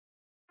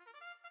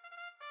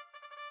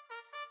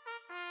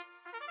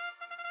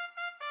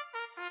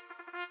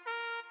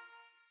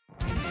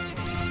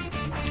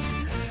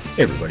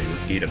Hey everybody,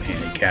 with Needham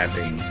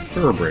handicapping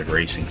thoroughbred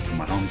racing from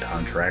my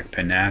hometown track,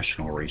 Penn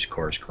National Race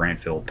Course,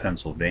 Grantville,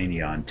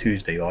 Pennsylvania, on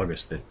Tuesday,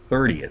 August the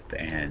 30th,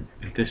 and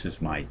this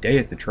is my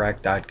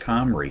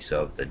dayatthetrack.com race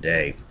of the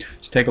day.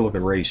 Let's take a look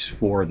at race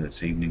 4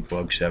 this evening,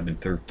 folks.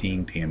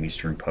 7:13 p.m.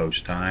 Eastern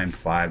Post Time,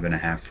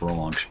 5.5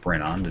 furlong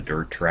sprint on the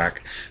dirt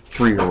track,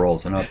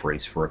 3-year-olds and up,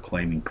 race for a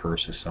claiming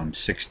purse of some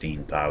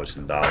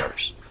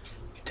 $16,000.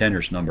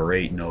 Contenders: number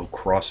 8, No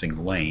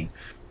Crossing Lane;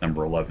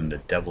 number 11, The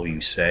Devil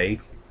You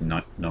Say;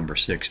 number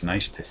 6,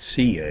 Nice to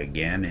See You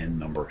Again; and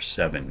number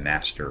 7,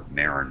 Master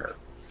Mariner.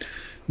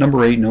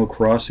 Number 8, No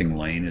Crossing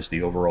Lane, is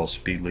the overall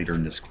speed leader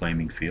in this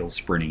claiming field,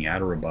 sprinting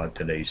at or about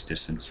today's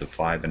distance of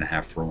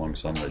 5.5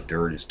 furlongs on the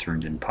dirt. Has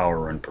turned in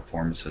power run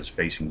performances,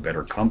 facing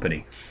better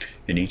company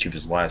in each of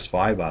his last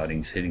 5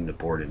 outings, hitting the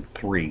board in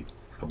 3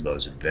 of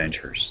those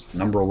adventures.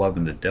 Number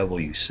 11, The Devil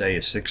You Say, a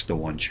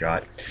 6-to-1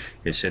 shot,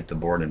 has hit the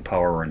board in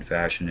power run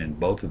fashion in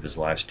both of his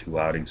last 2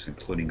 outings,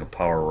 including a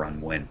power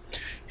run win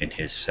in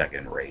his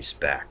second race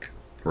back.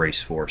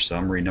 Race 4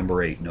 summary: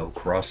 number 8, No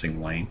Crossing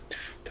Lane,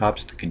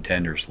 tops the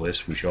contenders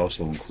list, which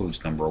also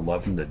includes number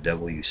 11, The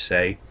Devil You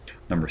Say,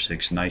 number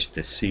 6, Nice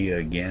to See You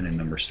Again, and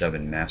number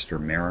 7, Master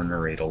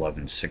Mariner. 8,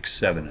 11, 6,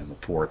 7 in the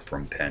 4th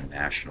from Penn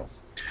National.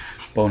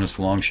 Bonus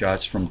long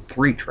shots from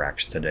 3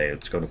 tracks today.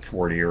 Let's go to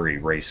Fort Erie,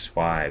 race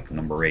 5.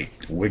 Number 8,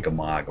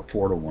 Wigamog, a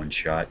 4-to-1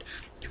 shot,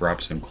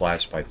 drops in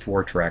class by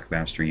 4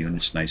 Trackmaster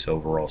units. Nice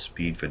overall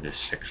speed for this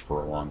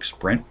 6-furlong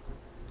sprint.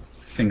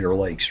 Finger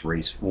Lakes,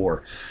 race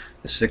 4,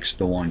 the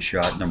 6-to-1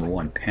 shot. Number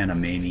 1,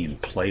 Panamanian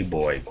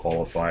Playboy,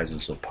 qualifies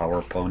as a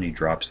power pony,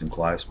 drops in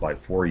class by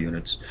 4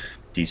 units.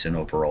 Decent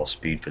overall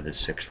speed for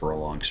this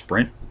 6-furlong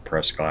sprint.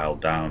 Presque Isle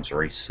Downs,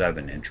 race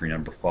 7, entry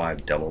number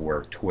 5,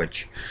 Delaware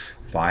Twitch,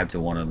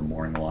 5-to-1 on the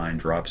morning line,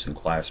 drops in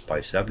class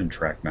by 7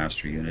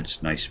 Trackmaster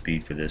units. Nice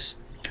speed for this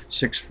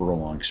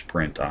 6-furlong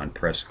sprint on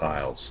Presque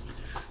Isle's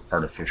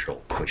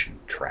artificial cushion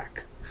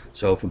track.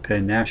 So from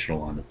Penn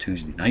National on a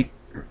Tuesday night,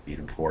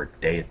 Needham for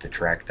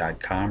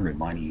dayatthetrack.com,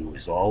 reminding you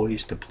as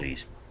always to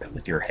please bet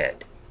with your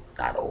head,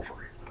 not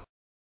over it.